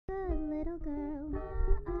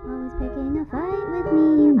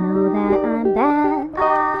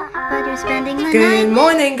spending the night. Good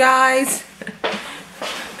morning, guys.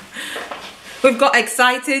 We've got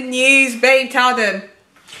exciting news, babe. Tell them.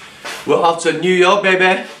 We're off to New York,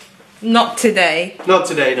 baby. Not today. Not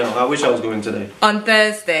today, no. I wish I was going today. On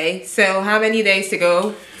Thursday. So how many days to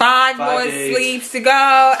go? Five more days. sleeps to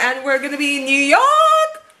go, and we're gonna be in New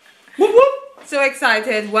York. Whoop whoop. So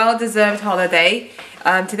excited. Well-deserved holiday.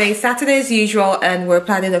 Today's Saturday as usual, and we're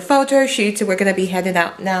planning a photo shoot, so we're gonna be heading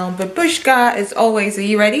out now. Babushka, as always, are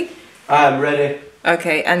you ready? I'm ready.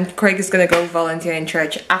 Okay, and Craig is gonna go volunteer in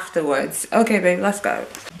church afterwards. Okay, babe, let's go.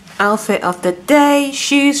 Outfit of the day: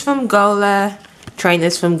 shoes from Gola,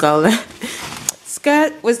 trainers from Gola.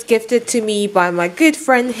 Skirt was gifted to me by my good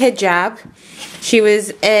friend Hijab. She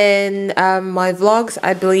was in my vlogs,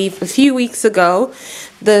 I believe, a few weeks ago.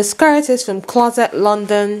 The skirt is from Closet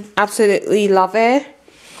London. Absolutely love it.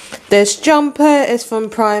 This jumper is from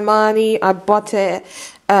Primani. I bought it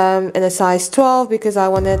in a size 12 because I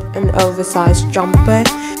wanted an oversized jumper.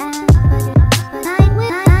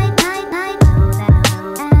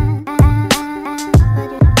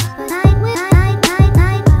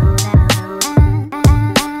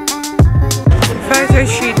 Photo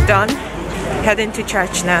shoot done. Heading to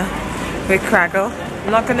church now with Craggle.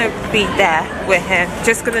 I'm not gonna be there with him,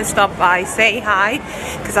 just gonna stop by, say hi,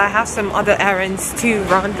 because I have some other errands to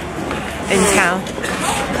run in town.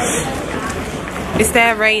 It's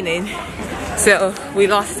there raining, so we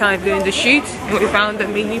lost time doing the shoot and we found a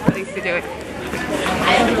mini place to do it.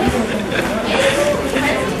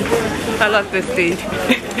 I love this dude.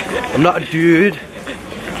 I'm not a dude.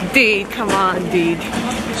 Dude, come on, dude.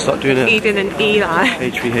 Stop doing it. Eden and Eli.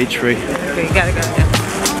 H3. Okay, you gotta go now.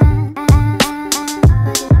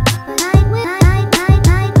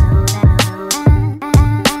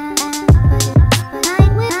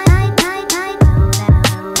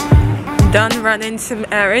 Done running some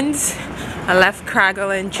errands. I left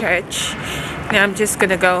Craggle in church. Now I'm just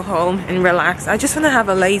gonna go home and relax. I just wanna have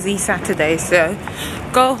a lazy Saturday, so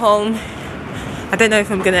go home. I don't know if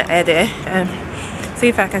I'm gonna edit. See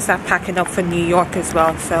if I can start packing up for New York as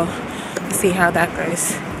well, so let's see how that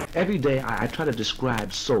goes. Every day I try to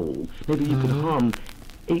describe soul. Maybe you could hum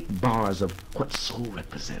 8 bars of what soul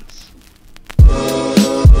represents.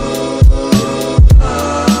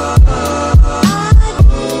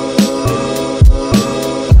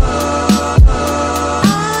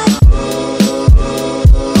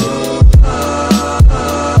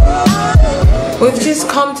 We've just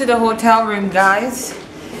come to the hotel room, guys.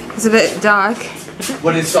 It's a bit dark.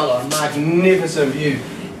 What is a magnificent view.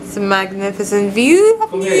 It's a magnificent view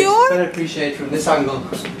of New York. Better appreciate from this angle.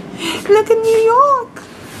 Look at New York.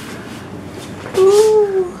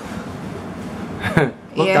 Ooh.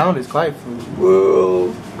 Look Yeah. down, it's quite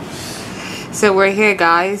whoa. So we're here,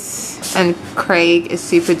 guys, and Craig is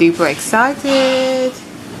super duper excited.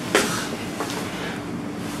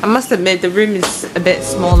 I must admit, the room is a bit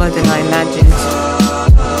smaller than I imagined.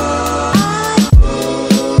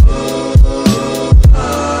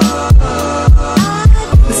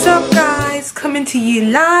 What's up, guys? Coming to you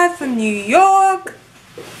live from New York.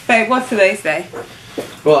 Babe, what's today's day?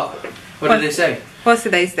 What? What did they say? What's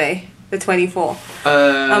today's day? The 24th.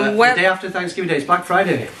 The day after Thanksgiving Day, it's Black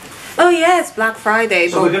Friday. Oh yeah, it's Black Friday.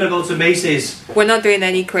 So we're gonna go to Macy's. We're not doing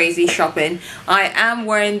any crazy shopping. I am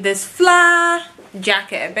wearing this fly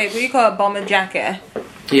jacket. Babe, what do you call a bomber jacket?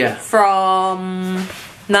 Yeah. From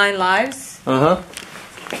 9 Lives. Uh-huh.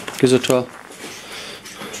 Gives a 12.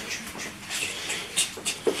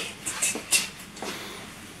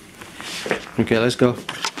 Okay, let's go.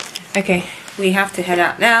 Okay, we have to head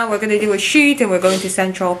out now. We're going to do a shoot and we're going to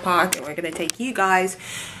Central Park and we're going to take you guys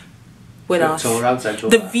with us. So around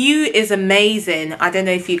Central The Park. view is amazing. I don't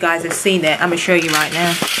know if you guys have seen it. I'm going to show you right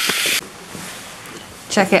now.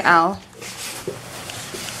 Check it out.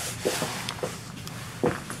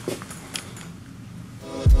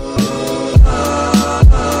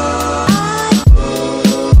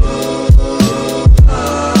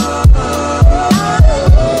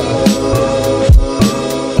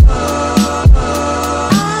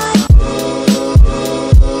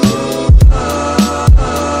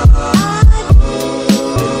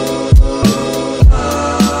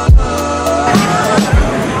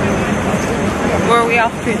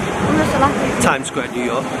 Times Square, New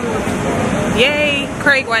York. Yay!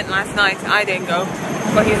 Craig went last night. I didn't go,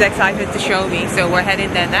 but he's excited to show me. So we're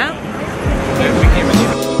heading there now.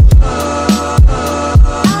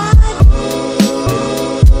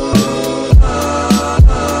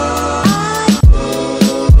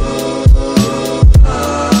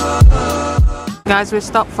 Guys, we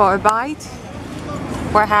stopped for a bite.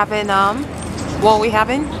 We're having what are we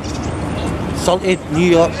having? Salted New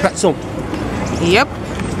York pretzel. Yep.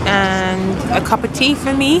 and a cup of tea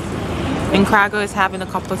for me, and Krago is having a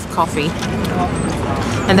cup of coffee.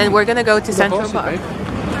 And then we're gonna go to Central Park.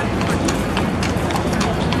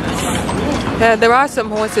 Yeah, there are some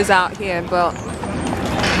horses out here, but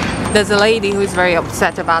there's a lady who's very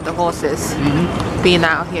upset about the horses being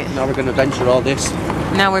out here. Now we're going to venture all this.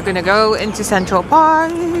 Now we're gonna go into Central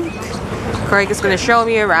Park. Craig is gonna show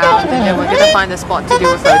me around, and then we're gonna find a spot to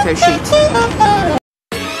do a photo shoot.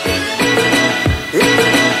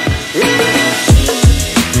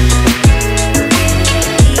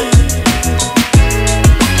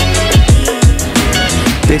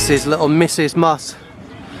 This is little Mrs. Moss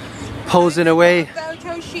posing away.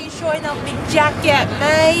 Photo shoot showing off my jacket,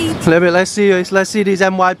 mate. Let's see these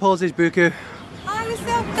NY poses, Buku. Hi, what's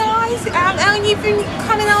up, guys? And you've been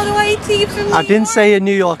coming all the way to you from New I didn't York? say a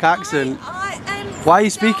New York accent. I am Why are you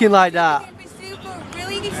speaking like that?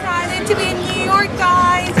 Really excited to be in New York,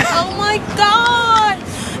 guys. Oh my god! I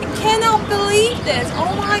cannot believe this.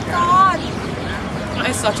 Oh my god!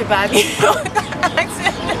 I'm such a bad New York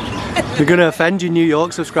accent. You're gonna offend your New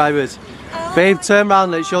York subscribers. Oh Babe, turn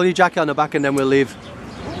around, let's show your jacket on the back and then we'll leave.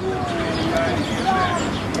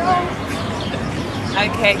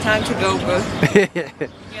 Okay, time to go, boo.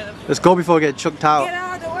 Let's go before we get chucked out. Get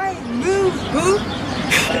out of the way. Move, boo.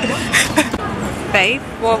 Babe,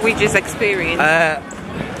 what we just experienced?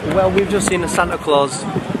 Well, we've just seen a Santa Claus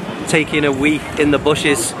taking a wee in the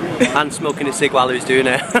bushes and smoking a cig while he was doing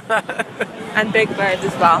it. And Big Bird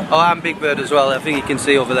as well. Oh, and Big Bird as well, I think you can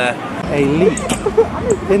see over there. A leak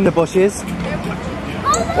in the bushes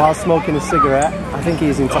while smoking a cigarette. I think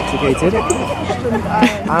he's intoxicated.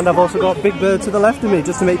 And I've also got Big Bird to the left of me,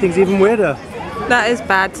 just to make things even weirder. That is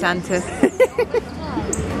bad, Santa.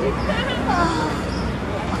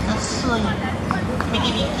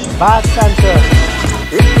 Bad Santa.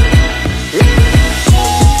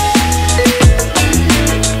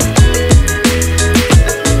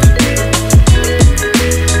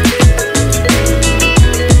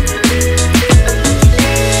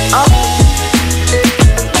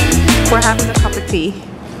 We're having a cup of tea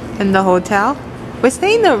in the hotel. We're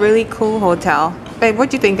staying in a really cool hotel. Babe, what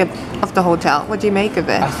do you think of the hotel? What do you make of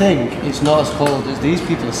it? I think it's not as cold as these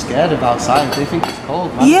people are scared of outside. They think it's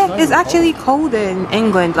cold, man. Yeah, it's actually cold in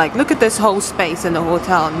England. Like, look at this whole space in the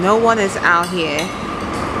hotel. No one is out here.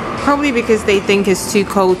 Probably because they think it's too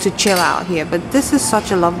cold to chill out here. But this is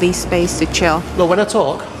such a lovely space to chill. Look, when I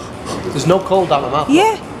talk, there's no cold out my mouth.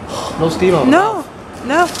 Yeah. No steam out my mouth.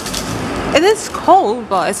 No. It is cold,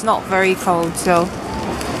 but it's not very cold, so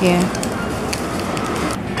yeah.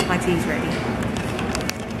 My tea's ready.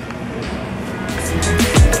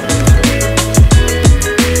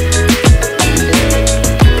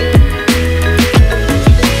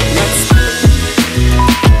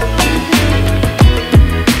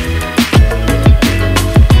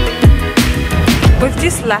 We've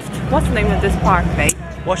just left. What's the name of this park, babe?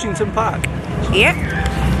 Washington Park. Yep.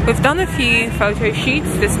 We've done a few photo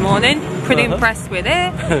shoots this morning. Pretty impressed with it.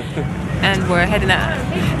 And we're heading out.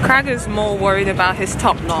 Craig is more worried about his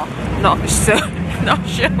top not showing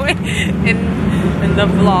in the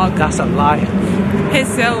vlog. That's a lie. He's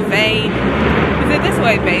so vain. Is it this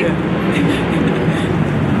way, babe?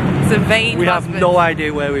 Yeah. It's a vain We husband. have no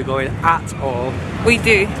idea where we're going at all. We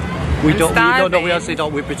do. We I'm don't. starving. We honestly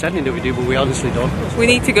don't. We're pretending that we do, but we honestly don't. We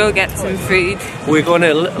need to go get some food. We're going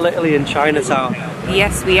to Little Italy in Chinatown.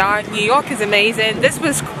 Yes, we are. New York is amazing. This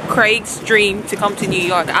was Craig's dream to come to New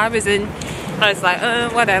York. I was like,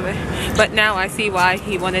 whatever. But now I see why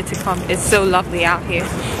he wanted to come. It's so lovely out here.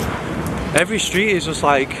 Every street is just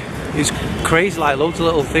like, it's crazy, like loads of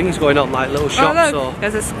little things going on, like little shops. Oh look,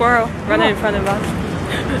 there's a squirrel running in front of us.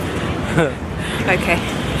 Okay.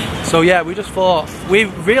 So yeah, we just thought, we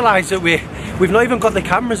realised that we've not even got the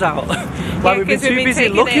cameras out. Like we've been too busy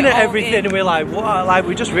looking at everything and we're like, what? Like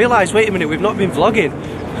we just realised, wait a minute, we've not been vlogging.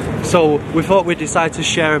 So we thought we'd decide to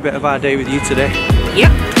share a bit of our day with you today.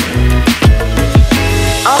 Yep.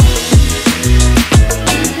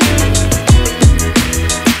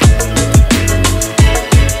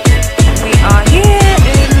 We are here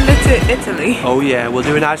in Little Italy. Oh yeah, we'll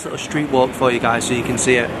do a nice little street walk for you guys so you can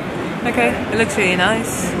see it. Okay, it looks really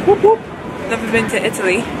nice. Whoop, whoop. Never been to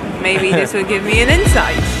Italy. Maybe this will give me an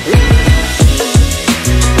insight.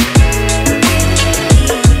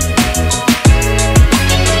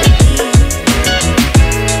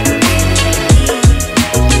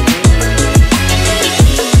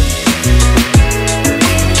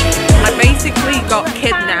 I basically got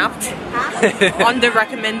kidnapped on the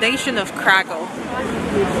recommendation of Kragel.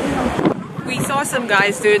 We saw some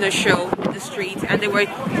guys doing a show in the street and they were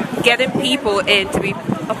getting people in to be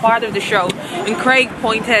a part of the show, and Craig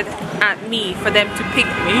pointed at me for them to pick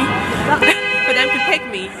me. For them to pick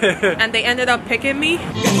me. And they ended up picking me.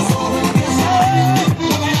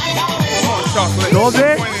 Go,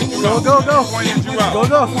 babe. Go, go, go. Go,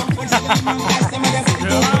 go.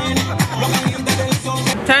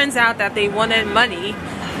 Turns out that they wanted money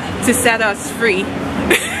to set us free.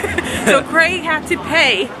 So Craig had to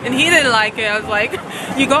pay, and he didn't like it. I was like,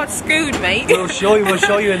 you got screwed, mate. We'll show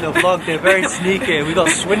you in the vlog. They're very sneaky. We got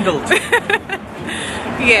swindled.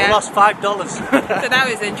 Yeah. We lost $5. So that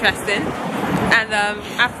was interesting. And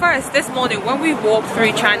at first, this morning, when we walked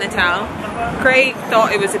through Chinatown, Craig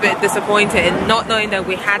thought it was a bit disappointing, not knowing that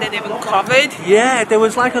we hadn't even covered. Yeah, there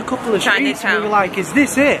was like a couple of streets and we were like, is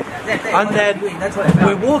this it? And then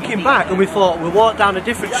we're walking back and we thought we'll walk down a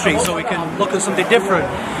different street so we can look at something different.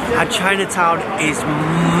 And Chinatown is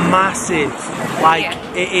massive. Like,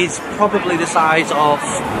 it is probably the size of,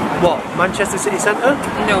 what, Manchester City Centre?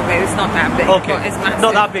 No, but it's not that big. Okay, But it's massive.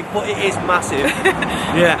 not that big, but it is massive.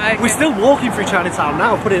 Yeah, Okay. we're still walking through Chinatown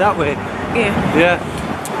now, put it that way. Yeah. Yeah,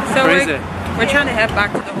 So crazy. we're trying to head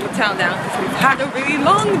back to the hotel now because we've had a really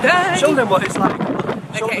long day. Show them what it's like.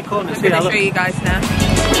 Show Okay, the corners. I'm going to Look. show you guys now.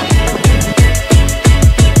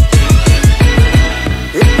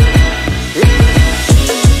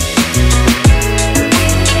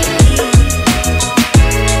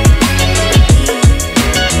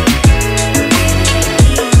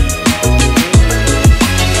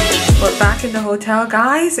 We're back in the hotel,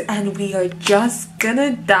 guys, and we are just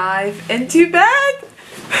gonna dive into bed.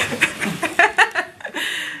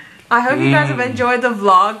 I hope you guys have enjoyed the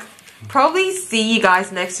vlog. Probably see you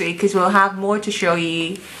guys next week because we'll have more to show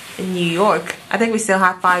you in New York. I think we still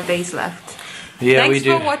have 5 days left. Yeah, Thanks we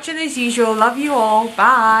do. for watching as usual. Love you all.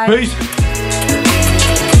 Bye. Peace.